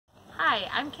Hi,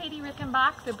 I'm Katie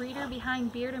Rickenbach, the breeder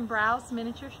behind Beard and Brows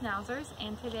Miniature Schnauzers,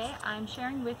 and today I'm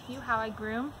sharing with you how I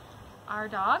groom our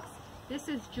dogs. This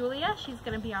is Julia. She's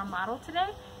going to be our model today,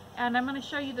 and I'm going to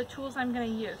show you the tools I'm going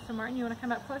to use. So Martin, you want to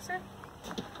come up closer?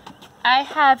 I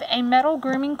have a metal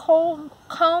grooming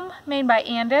comb made by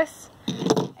Andis,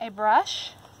 a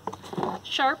brush,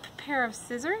 sharp pair of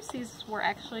scissors. These were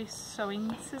actually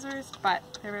sewing scissors, but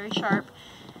they're very sharp,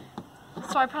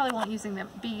 so I probably won't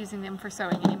be using them for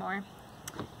sewing anymore.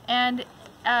 And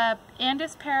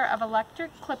Andis pair of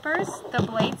electric clippers. The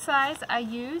blade size I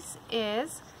use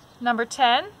is number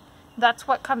 10. That's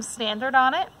what comes standard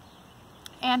on it.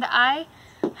 And I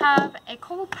have a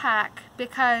cold pack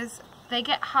because they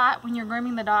get hot when you're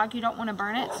grooming the dog. You don't want to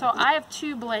burn it. So I have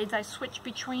two blades I switch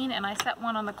between, and I set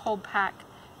one on the cold pack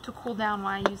to cool down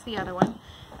while I use the other one.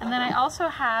 And then I also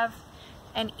have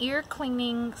an ear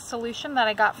cleaning solution that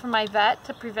I got from my vet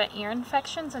to prevent ear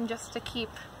infections and just to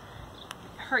keep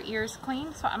her ears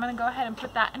clean. So I'm going to go ahead and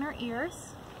put that in her ears.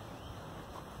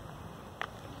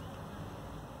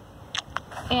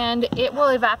 And it will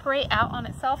evaporate out on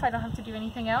itself. I don't have to do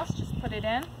anything else, just put it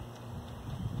in.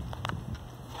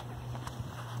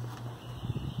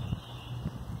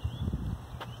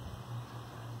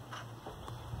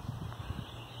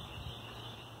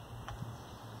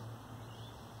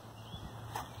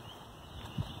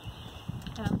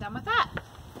 And I'm done with that.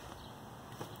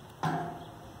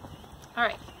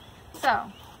 Alright,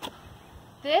 so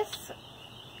this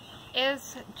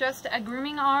is just a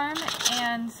grooming arm,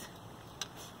 and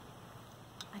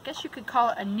I guess you could call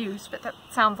it a noose, but that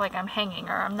sounds like I'm hanging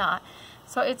her. I'm not.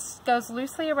 So it goes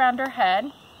loosely around her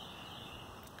head.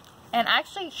 And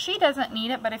actually, she doesn't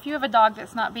need it, but if you have a dog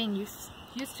that's not being used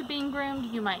to being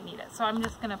groomed, you might need it. So I'm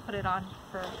just going to put it on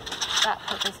for that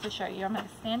purpose to show you. I'm going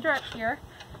to stand her up here.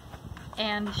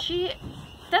 And she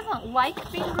doesn't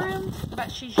like being groomed, but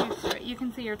she's used to it. You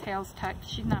can see her tail's tucked.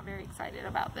 She's not very excited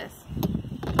about this.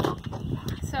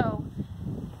 So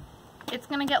it's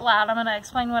going to get loud. I'm going to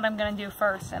explain what I'm going to do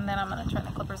first, and then I'm going to turn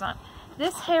the clippers on.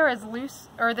 This hair is loose,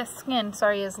 or this skin,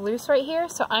 sorry, is loose right here.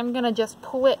 So I'm going to just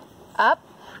pull it up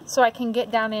so I can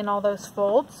get down in all those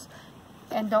folds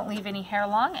and don't leave any hair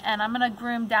long. And I'm going to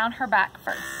groom down her back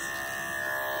first.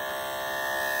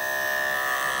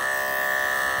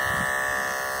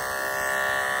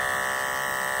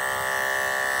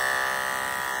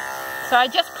 So I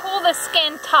just pull the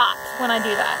skin taut when I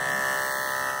do that.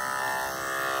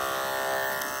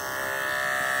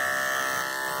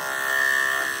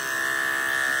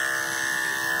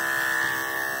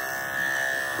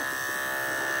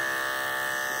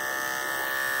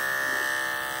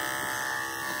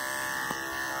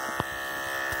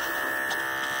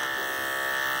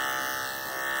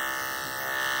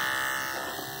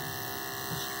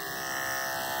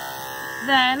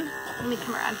 Then, let me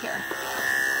come around here.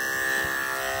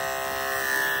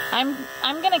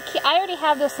 I already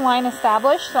have this line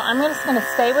established, so I'm just gonna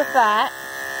stay with that.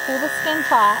 Pull the skin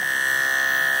taut.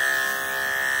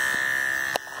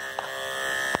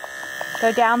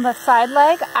 Go down the side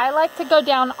leg. I like to go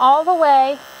down all the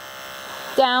way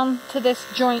down to this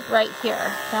joint right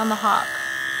here, down the hock.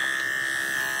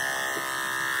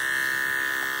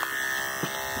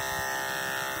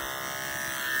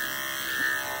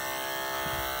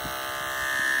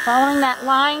 Following that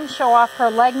line, show off her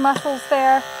leg muscles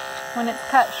there when it's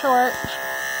cut short.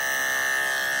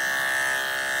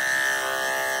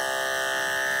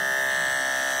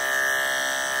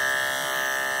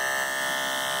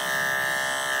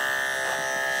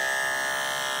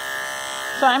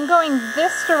 So I'm going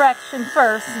this direction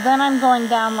first, then I'm going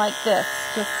down like this,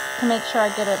 just to make sure I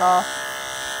get it all.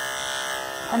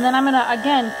 And then I'm going to,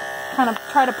 again, kind of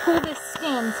try to pull this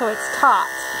skin so it's taut.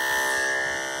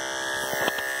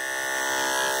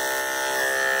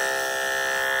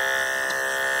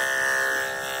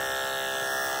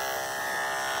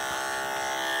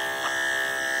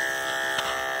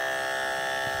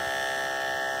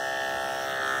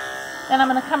 Then I'm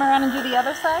going to come around and do the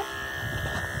other side.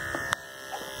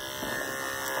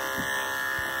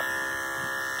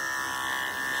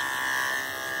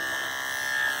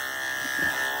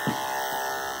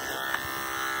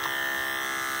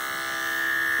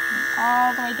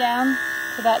 All the way down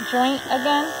to that joint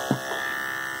again.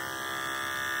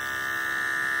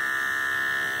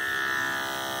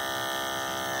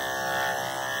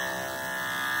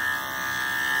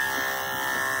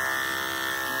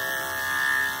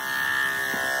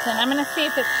 Then I'm going to see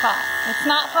if it's hot. It's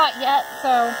not hot yet,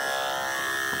 so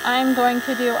I'm going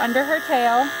to do under her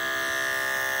tail.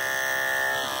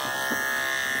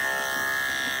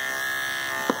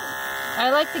 I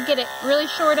like to get it really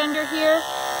short under here.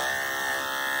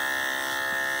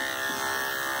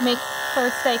 make her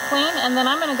stay clean, and then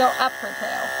I'm going to go up her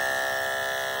tail.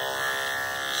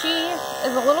 She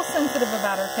is a little sensitive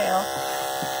about her tail,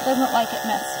 doesn't like it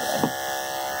messed with,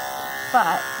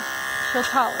 but she'll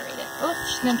tolerate it. Oh,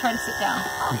 she's going to try to sit down.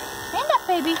 Stand up,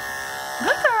 baby.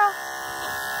 Good girl.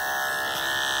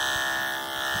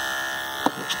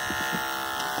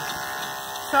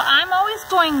 So I'm always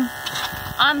going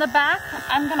on the back.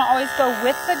 I'm going to always go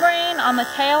with the grain. On the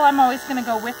tail, I'm always going to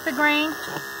go with the grain.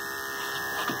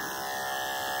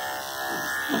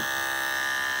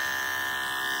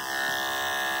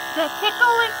 The tickle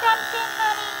or something,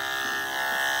 honey?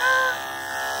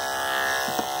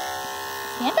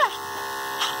 Stand up.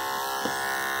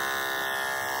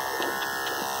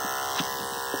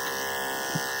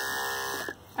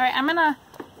 Alright, I'm going to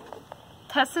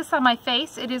test this on my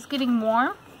face. It is getting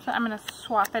warm, so I'm going to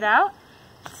swap it out.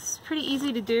 It's pretty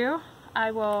easy to do.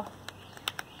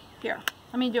 Here,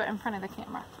 let me do it in front of the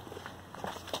camera.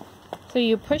 So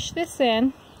you push this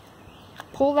in,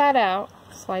 pull that out,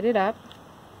 slide it up.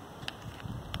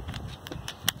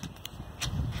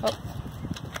 Oh,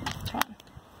 come on.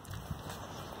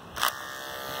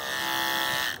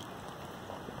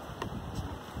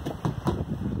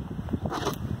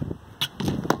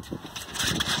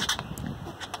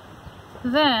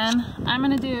 Then I'm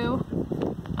going to do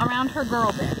around her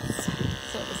girl bits,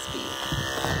 so to speak.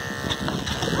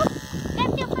 Oh, that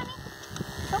feel funny?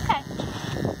 It's okay.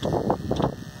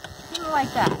 Something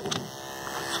like that.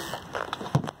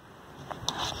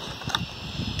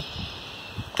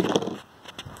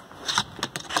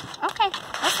 Okay,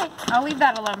 I'll leave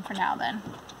that alone for now then.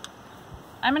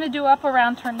 I'm going to do up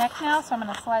around her neck now, so I'm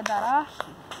going to slide that off.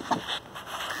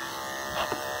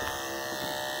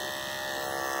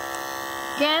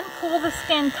 Again, pull the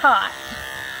skin taut.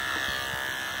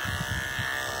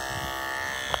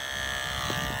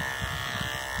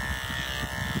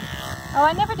 Oh,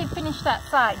 I never did finish that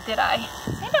side, did I?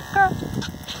 Stand up, girl. I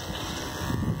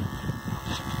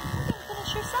didn't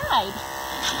finish your side.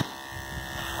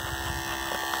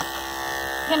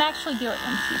 You can actually do it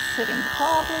when she's sitting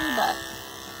probably, but...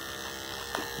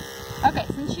 Okay,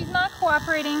 since she's not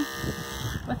cooperating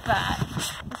with that,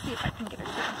 let's see if I can get her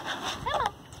to. Come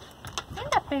on.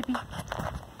 Stand up, baby.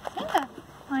 Stand up.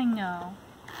 I know.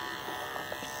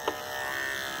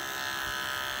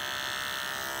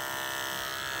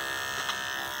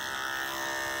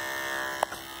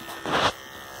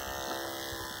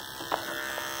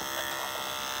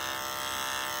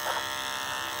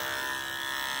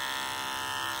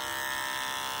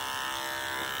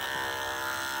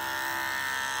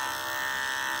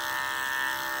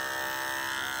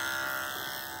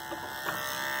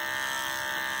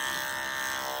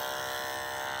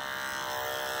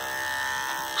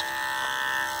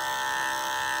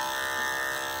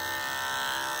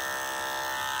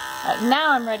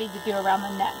 Now I'm ready to do around the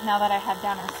neck, now that I have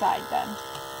down her side done.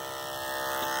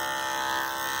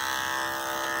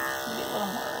 Maybe a little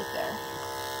more right there.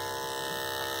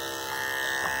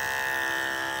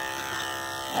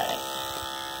 Alright.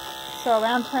 So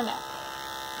around her neck.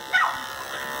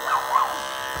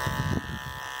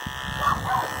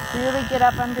 Really get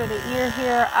up under the ear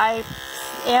here. I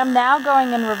am now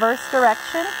going in reverse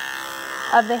direction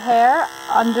of the hair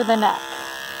under the neck.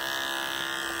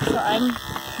 So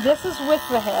this is with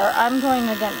the hair, I'm going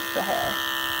against the hair.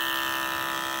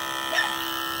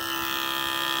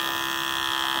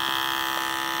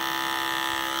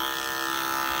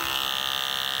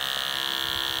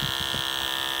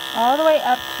 All the way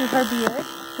up to her beard.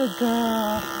 Good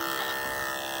girl.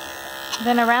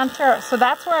 Then around her, so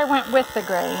that's where I went with the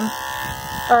grain,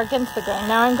 or against the grain.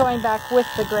 Now I'm going back with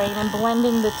the grain and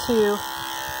blending the two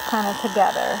kind of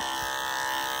together.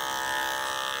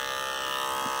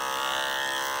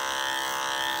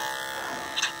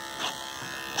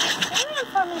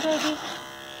 For me, baby.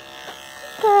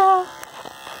 Girl.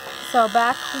 So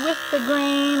back with the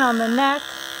grain on the neck.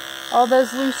 All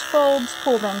those loose folds,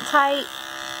 pull them tight.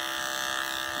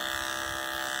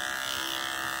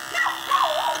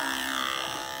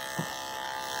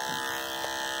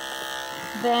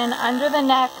 Then under the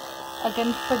neck,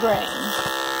 against the grain,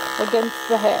 against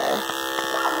the hair.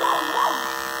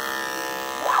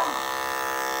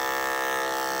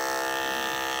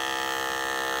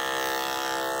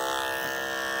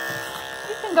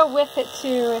 Go with it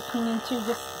too if you need to,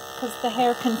 just because the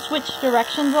hair can switch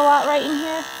directions a lot right in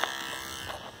here.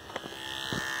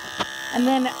 And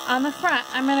then on the front,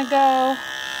 I'm going to go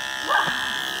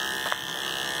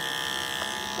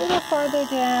a little farther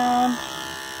down.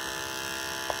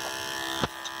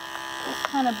 Just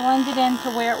kind of blend it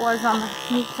into where it was on the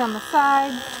meats on the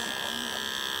side,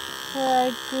 where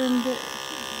I groomed it.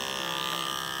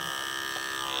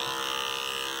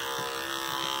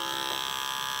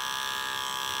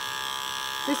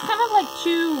 There's kind of like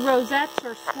two rosettes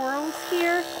or swirls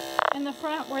here in the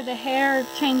front where the hair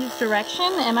changes direction,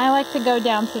 and I like to go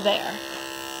down to there.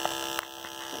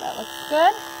 So that looks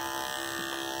good.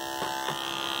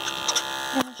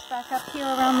 Finish back up here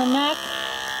around the neck.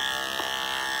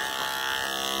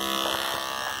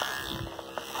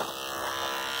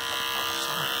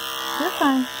 You're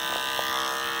fine.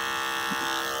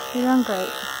 You're doing great.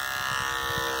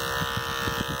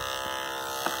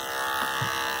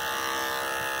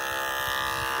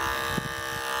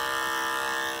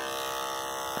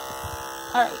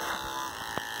 Alright.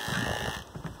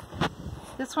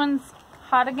 This one's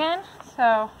hot again,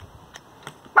 so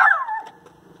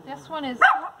this one is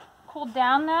cooled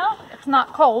down now. It's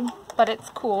not cold, but it's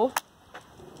cool.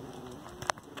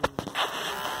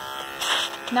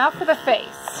 Now for the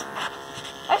face.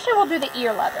 Actually, we'll do the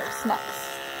ear leathers next.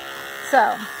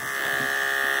 So,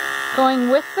 going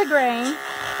with the grain,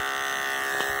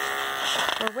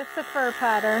 or with the fur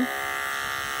pattern,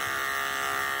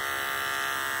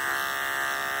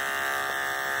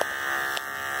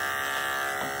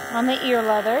 on the ear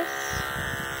leathers.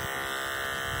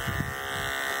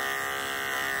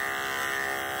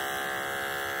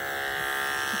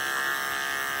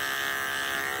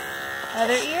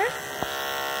 Other ear.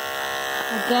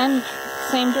 Again,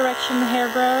 same direction the hair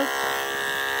grows.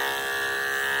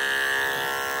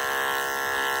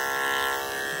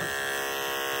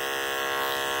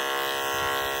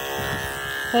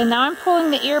 Okay, now I'm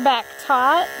pulling the ear back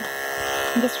taut.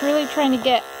 I'm just really trying to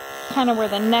get kind of where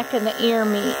the neck and the ear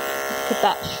meet. Get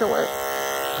that short.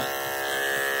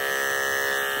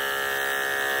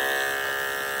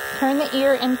 Turn the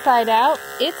ear inside out.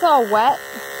 It's all wet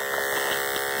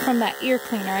from that ear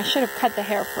cleaner. I should have cut the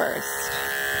hair first.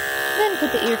 Then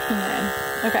put the ear cleaner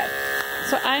in. Okay,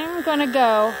 so I'm going to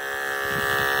go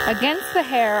against the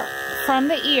hair from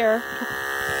the ear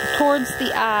towards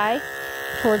the eye,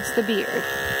 towards the beard,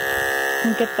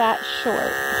 and get that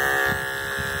short.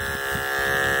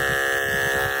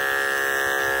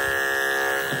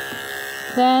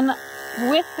 Then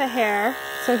with the hair,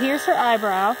 so here's her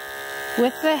eyebrow,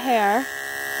 with the hair,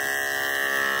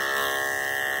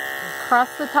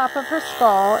 across the top of her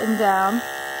skull and down.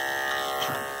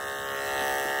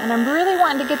 And I'm really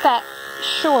wanting to get that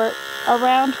short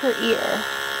around her ear.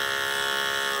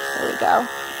 There we go.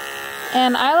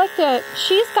 And I like to,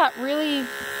 she's got really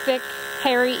thick,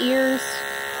 hairy ears,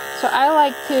 so I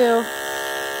like to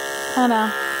kind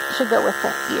of, should go with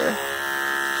the ear.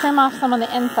 Trim off some on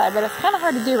the inside, but it's kind of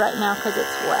hard to do right now because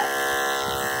it's wet.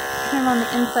 Trim on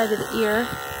the inside of the ear.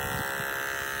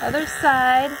 Other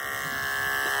side.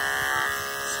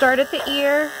 Start at the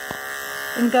ear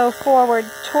and go forward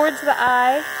towards the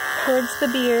eye, towards the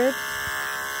beard.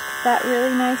 That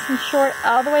really nice and short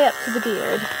all the way up to the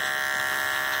beard.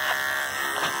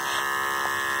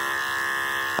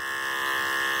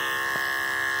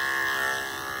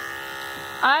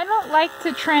 I don't like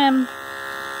to trim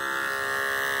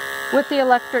with the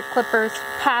electric clippers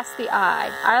past the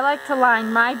eye. I like to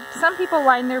line some people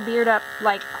line their beard up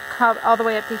like all the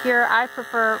way up to here. I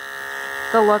prefer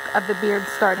the look of the beard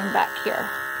starting back here.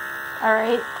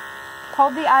 Alright,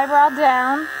 hold the eyebrow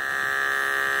down,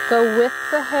 go with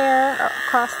the hair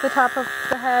across the top of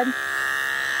the head.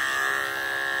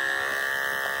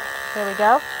 There we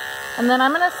go. And then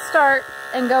I'm going to start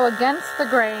and go against the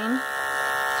grain,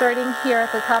 starting here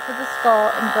at the top of the skull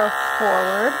and go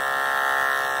forward.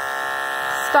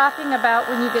 Stopping about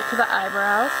when you get to the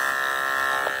eyebrows,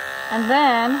 and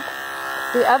then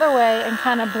the other way and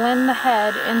kind of blend the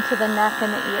head into the neck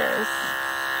and the ears.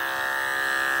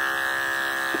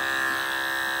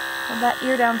 Hold that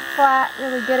ear down flat,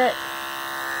 really get it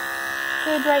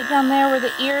good right down there where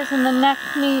the ears and the neck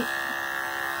meet.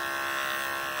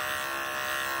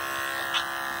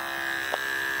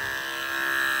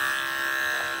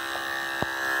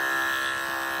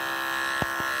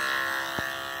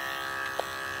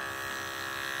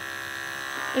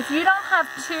 If you don't have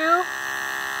two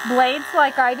blades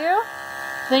like I do,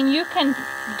 then you can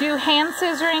do hand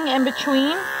scissoring in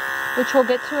between, which we'll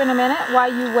get to in a minute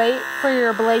while you wait for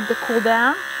your blade to cool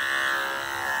down.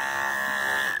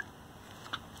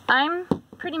 I'm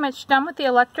pretty much done with the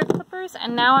electric clippers,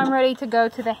 and now I'm ready to go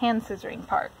to the hand scissoring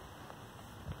part.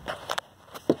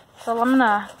 So I'm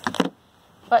gonna,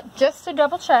 but just to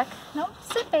double check, no,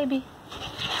 sit baby.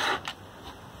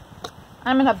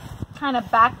 I'm gonna kind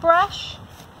of back brush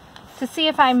to see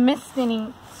if I missed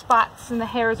any spots and the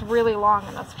hair is really long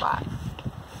in a spot.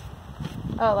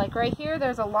 Oh, like right here,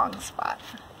 there's a long spot.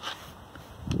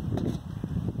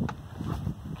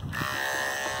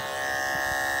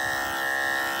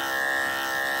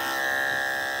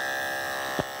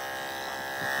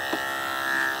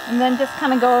 And then just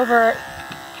kind of go over it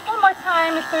one more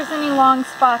time if there's any long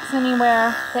spots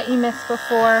anywhere that you missed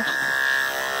before.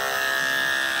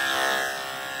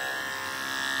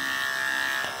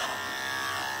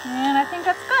 And I think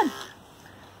that's good.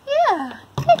 Yeah,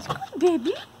 that's good,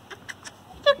 baby.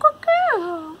 You're a good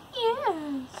girl.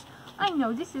 Yes. I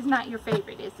know this is not your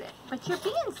favorite, is it? But you're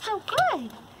being so good.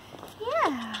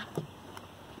 Yeah.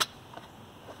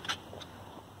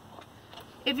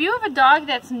 If you have a dog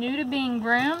that's new to being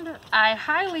groomed, I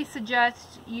highly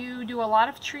suggest you do a lot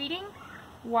of treating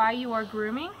while you are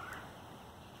grooming.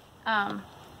 And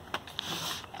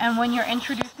when you're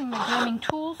introducing the grooming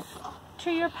tools to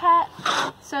your pet,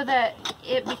 so that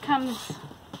it becomes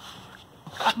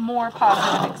a more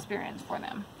positive experience for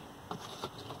them.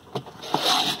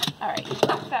 Alright,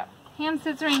 so hand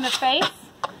scissoring the face.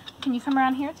 Can you come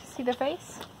around here to see the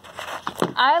face?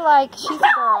 She's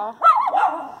a girl.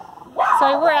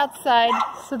 So we're outside,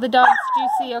 so the dogs do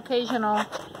see occasional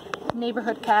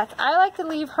neighborhood cats. I like to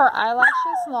leave her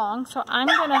eyelashes long, so I'm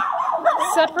going to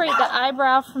separate the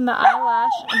eyebrow from the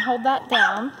eyelash and hold that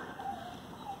down.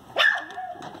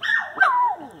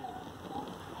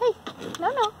 Hey,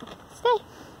 no, stay.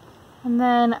 And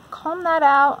then comb that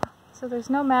out so there's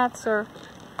no mats or,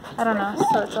 I don't know,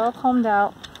 so it's all combed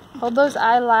out. Hold those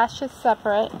eyelashes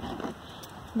separate.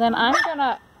 Then I'm going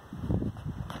to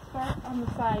start on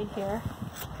the side here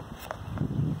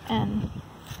and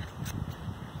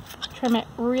trim it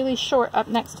really short up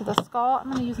next to the skull.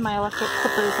 I'm going to use my electric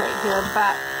clippers right here,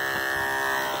 but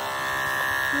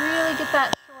really get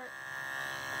that short.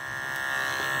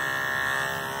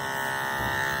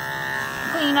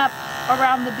 Clean up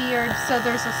around the beard so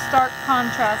there's a stark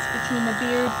contrast between the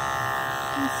beard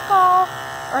and the skull,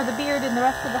 or the beard and the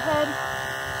rest of the head.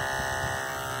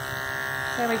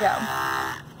 There we go.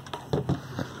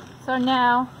 So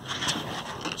now,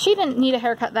 she didn't need a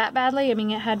haircut that badly. I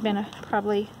mean, it had been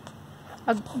probably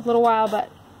a little while, but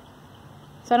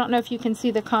so I don't know if you can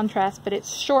see the contrast, but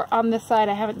it's short on this side.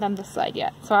 I haven't done this side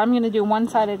yet. So I'm going to do one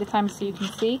side at a time so you can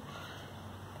see.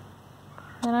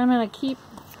 And I'm going to keep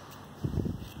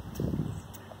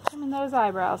trimming those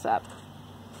eyebrows up.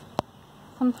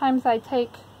 Sometimes I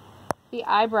take the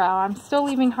eyebrow, I'm still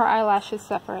leaving her eyelashes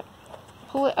separate,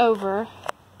 pull it over,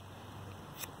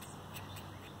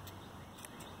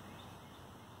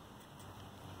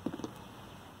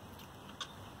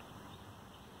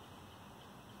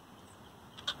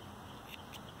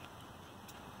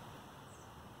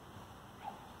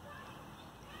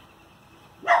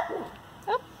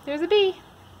 oh, there's a bee.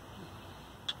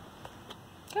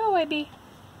 Go away, bee.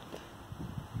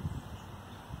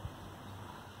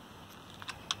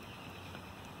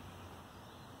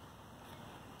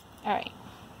 Alright.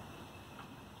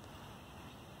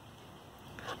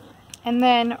 And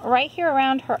then right here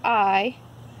around her eye,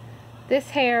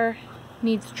 this hair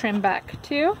needs trim back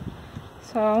too.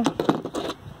 So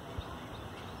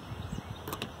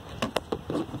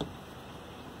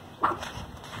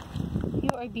you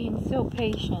are being so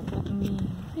patient with me.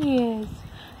 Yes.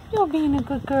 You're being a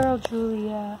good girl,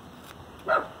 Julia.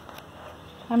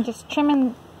 I'm just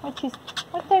trimming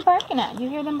what they barking at. You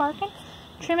hear them barking?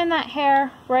 Trimming that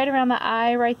hair right around the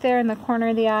eye, right there in the corner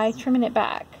of the eye, trimming it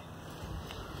back.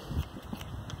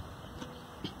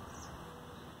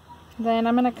 Then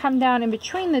I'm going to come down in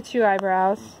between the two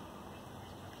eyebrows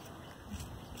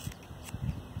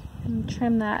and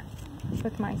trim that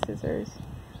with my scissors.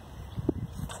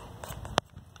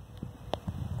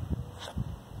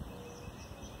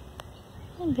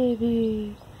 Hey,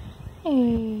 baby. Hey.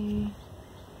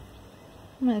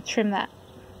 I'm going to trim that.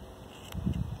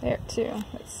 There too,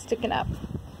 it's sticking up.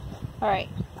 Alright,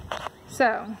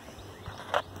 so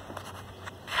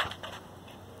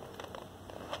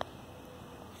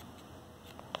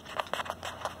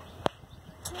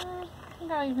I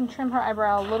think I'll even trim her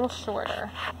eyebrow a little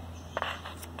shorter.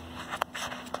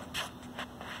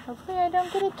 Hopefully I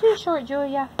don't get it too short,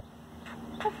 Julia.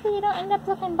 Hopefully you don't end up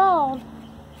looking bald.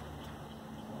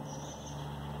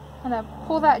 I'm gonna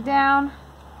pull that down,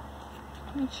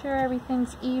 make sure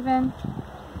everything's even.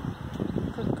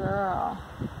 Good girl.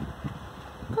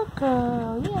 Good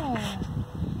girl, yeah.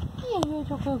 Yeah, you're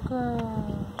a good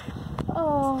girl.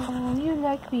 Oh, you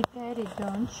like to be petted,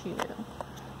 don't you?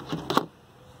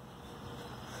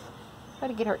 Try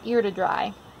to get her ear to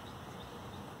dry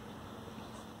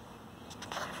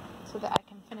so that I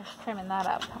can finish trimming that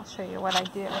up. I'll show you what I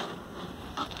do.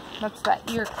 That's that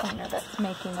ear cleaner that's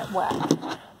making it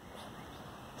wet.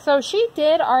 So she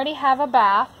did already have a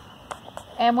bath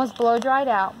and was blow dried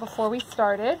out before we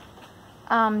started.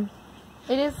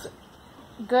 It is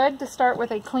good to start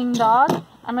with a clean dog.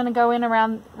 I'm going to go in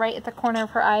around right at the corner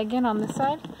of her eye again on this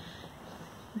side.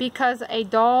 because a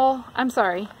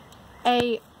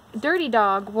dirty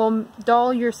dog will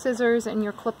dull your scissors and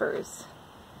your clippers.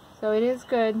 So it is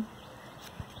good.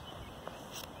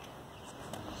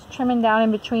 Just trimming down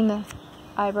in between the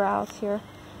eyebrows here.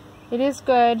 It is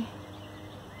good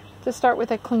to start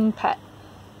with a clean pet.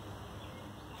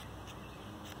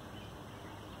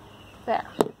 There.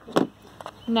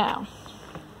 Now,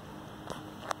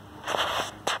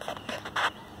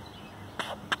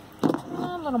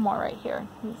 a little more right here.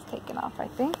 He's taken off, I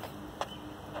think.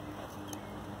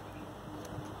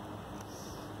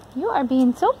 You are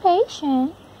being so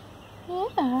patient.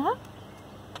 Yeah.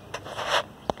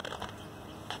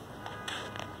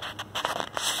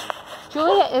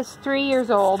 Julia is 3 years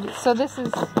old, so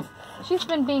she's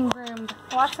been being groomed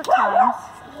lots of times.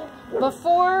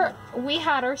 Before we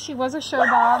had her, she was a show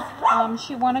dog.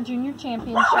 She won a junior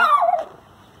championship.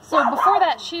 So before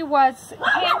that, she was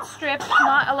hand stripped,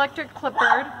 not electric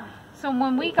clippered. So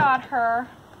when we got her,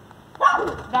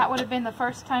 that would have been the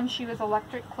first time she was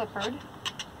electric clippered.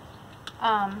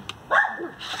 Who's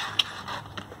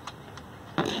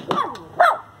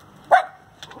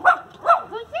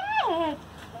that?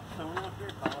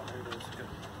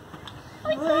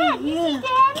 What's that? You see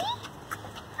Daddy?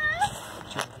 Huh?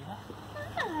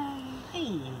 Hi. Hey. Is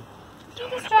he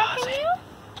distracting you?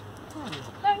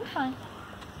 No, you're fine.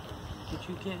 Did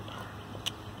you get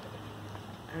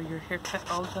your haircut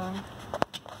all done?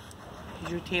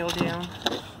 Is your tail down?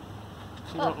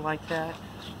 You don't like that?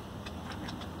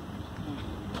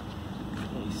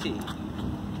 Let me see.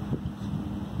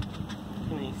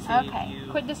 Okay,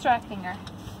 quit distracting her.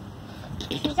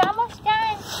 She's almost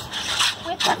done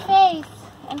with her face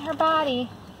and her body.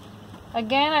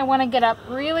 Again, I want to get up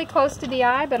really close to the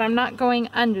eye, but I'm not going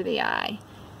under the eye.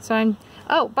 So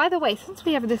oh, by the way, since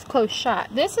we have this close shot,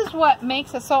 this is what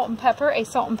makes a salt and pepper a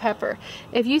salt and pepper.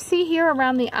 If you see here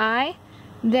around the eye,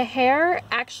 the hair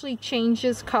actually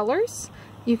changes colors.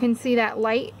 You can see that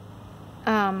light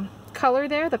color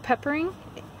there, the peppering.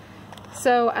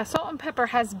 So a salt and pepper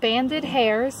has banded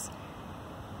hairs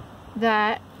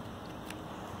that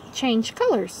change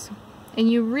colors,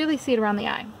 and you really see it around the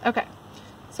eye. Okay,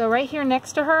 so right here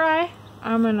next to her eye,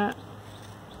 I'm gonna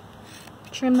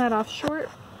trim that off short.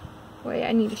 Wait,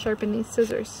 I need to sharpen these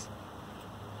scissors.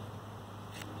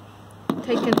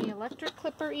 Taking the electric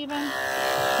clipper even,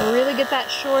 to really get that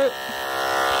short,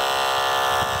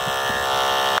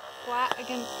 flat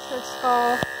against her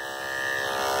skull.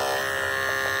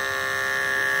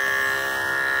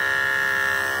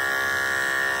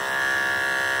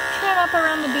 Trim up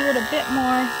around the beard a bit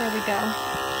more. There we go.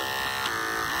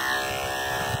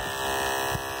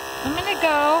 I'm gonna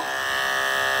go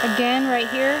again right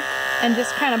here and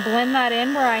just kind of blend that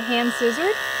in where I hand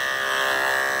scissored.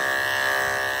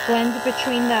 Blend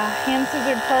between the hand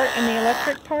scissored part and the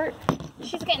electric part.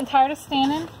 She's getting tired of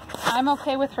standing. I'm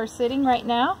okay with her sitting right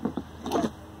now.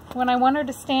 When I want her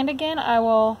to stand again, I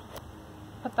will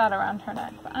put that around her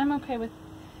neck. But I'm okay with,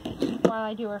 while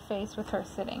I do her face, with her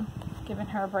sitting, giving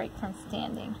her a break from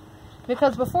standing.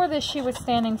 Because before this, she was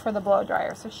standing for the blow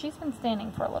dryer, so she's been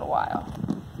standing for a little while.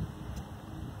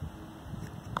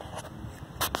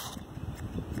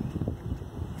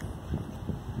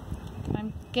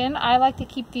 Again, I like to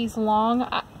keep these long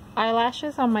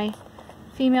eyelashes on my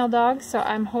female dogs, so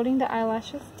I'm holding the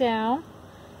eyelashes down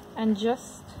and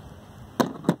just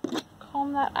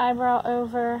comb that eyebrow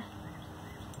over.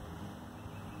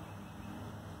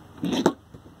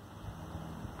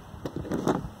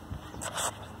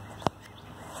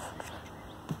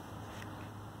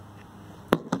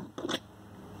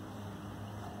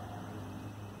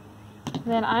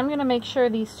 Then I'm going to make sure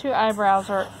these two eyebrows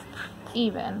are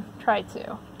even. Try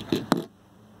to.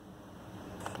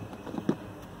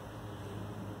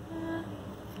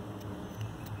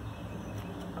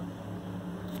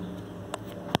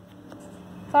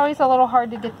 It's always a little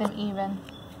hard to get them even.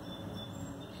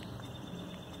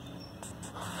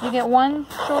 You get one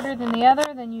shorter than the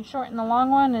other, then you shorten the long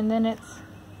one, and then it's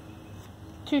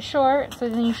too short, so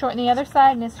then you shorten the other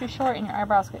side and it's too short, and your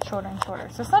eyebrows get shorter and shorter.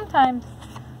 So sometimes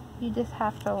you just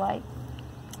have to, like,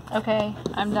 okay,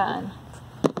 I'm done.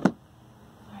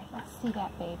 Alright, let's see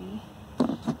that baby.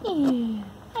 Yeah,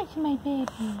 that's my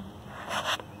baby.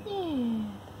 Yeah.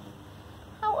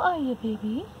 How are you,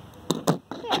 baby?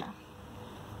 There.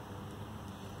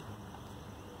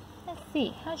 Let's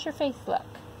see, how's your face look?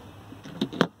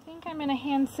 I think I'm gonna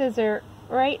hand scissor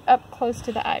right up close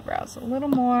to the eyebrows. A little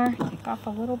more, take off a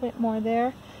little bit more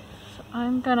there. So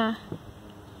I'm gonna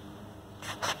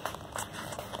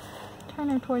turn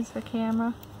her towards the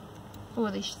camera. Oh,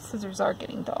 these scissors are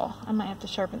getting dull. I might have to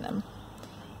sharpen them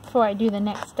before I do the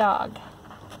next dog.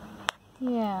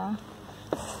 Yeah.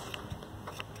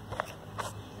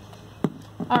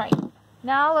 Alright,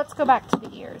 now let's go back to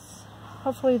the ears.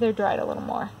 Hopefully they're dried a little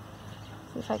more.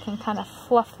 See if I can kind of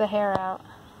fluff the hair out.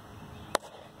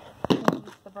 Use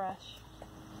the brush.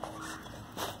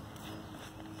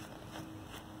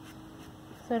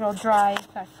 So it'll dry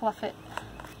if I fluff it.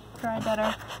 Dry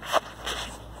better.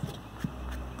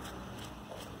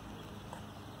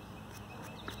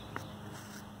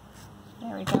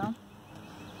 There we go.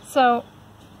 So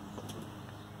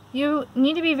you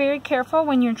need to be very careful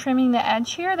when you're trimming the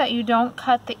edge here that you don't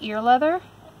cut the ear leather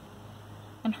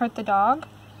and hurt the dog.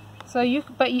 So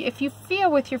if you feel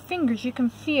with your fingers, you can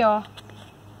feel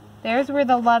there's where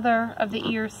the leather of the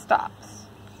ear stops.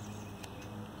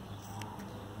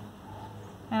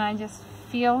 And I just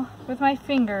feel with my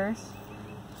fingers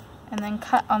and then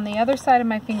cut on the other side of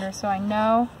my finger so I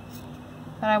know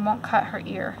that I won't cut her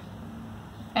ear.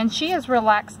 And she has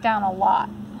relaxed down a lot.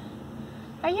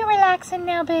 Are you relaxing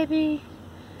now, baby?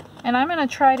 And I'm going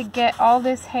to try to get all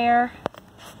this hair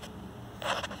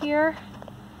here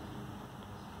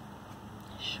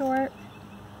short.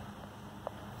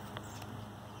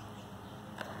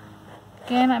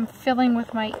 Again, I'm filling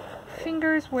with my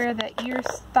fingers where the ear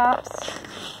stops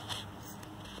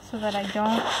so that I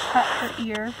don't cut her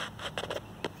ear.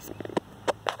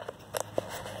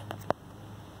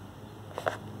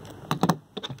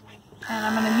 And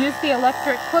I'm going to use the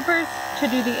electric clippers to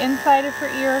do the inside of her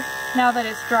ear now that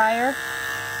it's drier.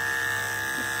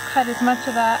 Just cut as much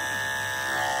of that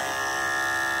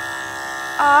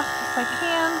off as I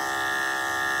can.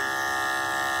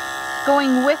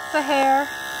 Going with the hair,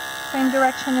 same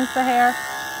direction as the hair,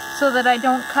 so that I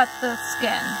don't cut the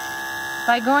skin.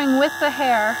 By going with the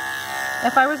hair,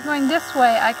 if I was going this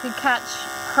way, I could catch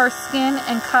her skin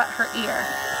and cut her ear.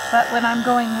 But when I'm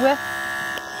going with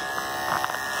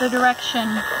the direction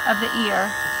of the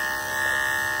ear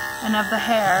and of the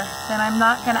hair, then I'm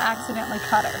not going to accidentally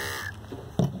cut her.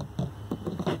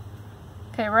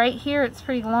 Okay, right here it's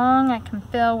pretty long. I can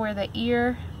feel where the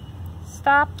ear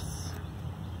stops.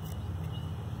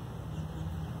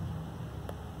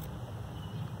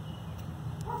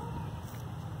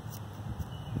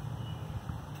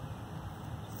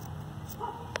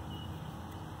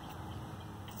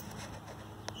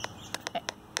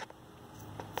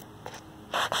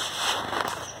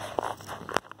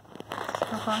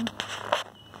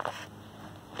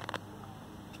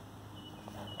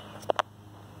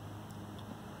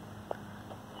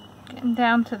 Getting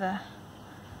down to the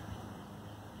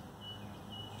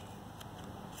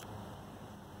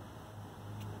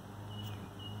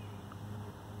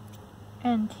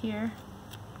end here.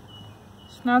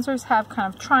 Schnauzers have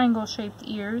kind of triangle shaped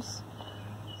ears,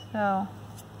 so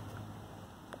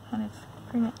kind of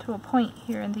bring it to a point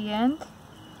here in the end.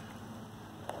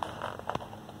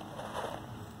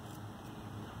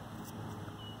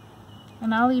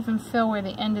 And I'll even feel where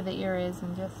the end of the ear is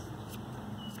and just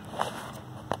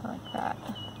like that.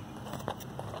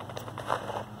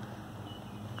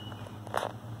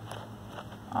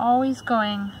 Always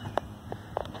going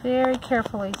very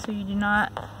carefully so you do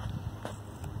not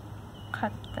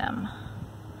cut them.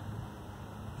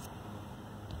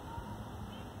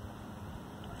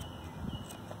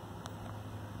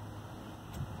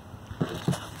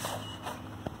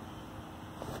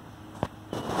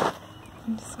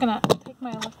 I'm just gonna take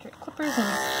my electric clippers and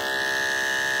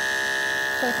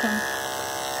so I can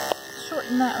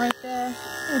shorten that right there.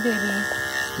 Oh baby.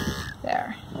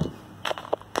 There.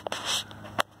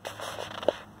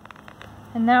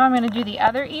 And now I'm going to do the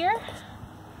other ear.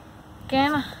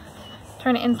 Again,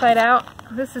 turn it inside out.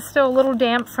 This is still a little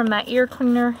damp from that ear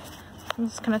cleaner. I'm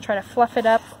just going to try to fluff it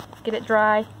up, get it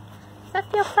dry. Does that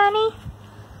feel funny?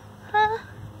 Huh?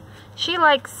 She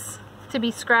likes to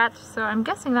be scratched, so I'm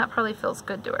guessing that probably feels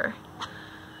good to her.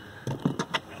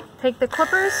 Take the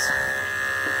clippers,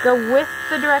 go with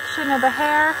the direction of the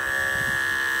hair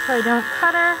so I don't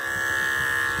cut her.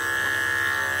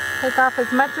 Take off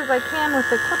as much as I can with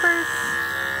the clippers.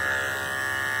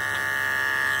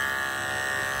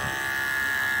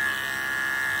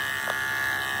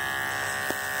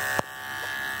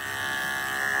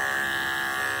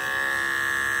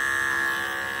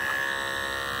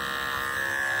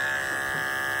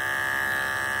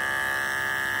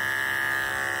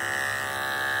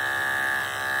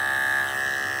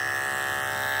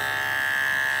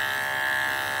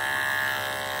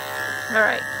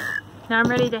 Alright, now I'm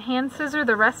ready to hand scissor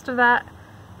the rest of that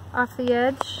off the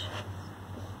edge.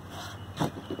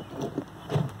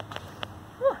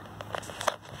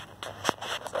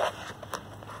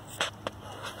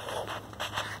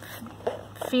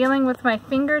 Feeling with my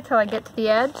finger till I get to the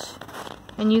edge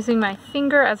and using my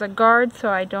finger as a guard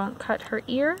so I don't cut her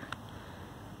ear.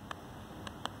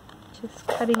 Just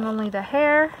cutting only the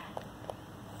hair.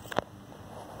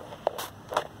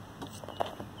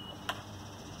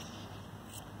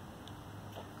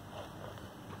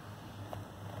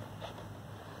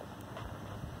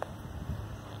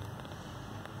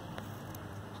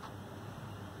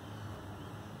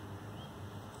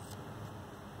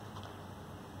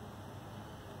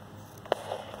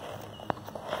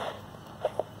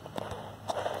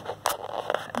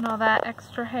 And all that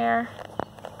extra hair.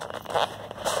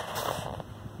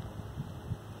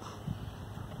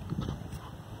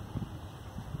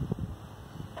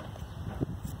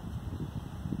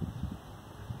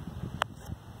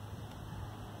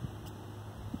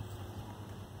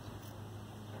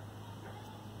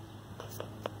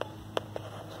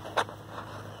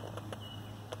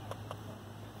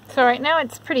 So right now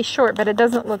it's pretty short, but it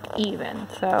doesn't look even,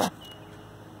 so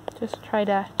just try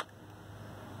to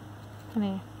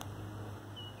kind of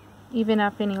even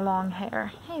up any long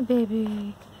hair. Hey,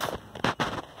 baby.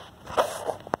 I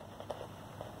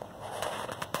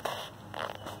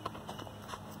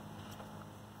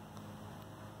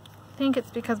think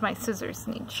it's because my scissors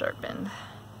need sharpened.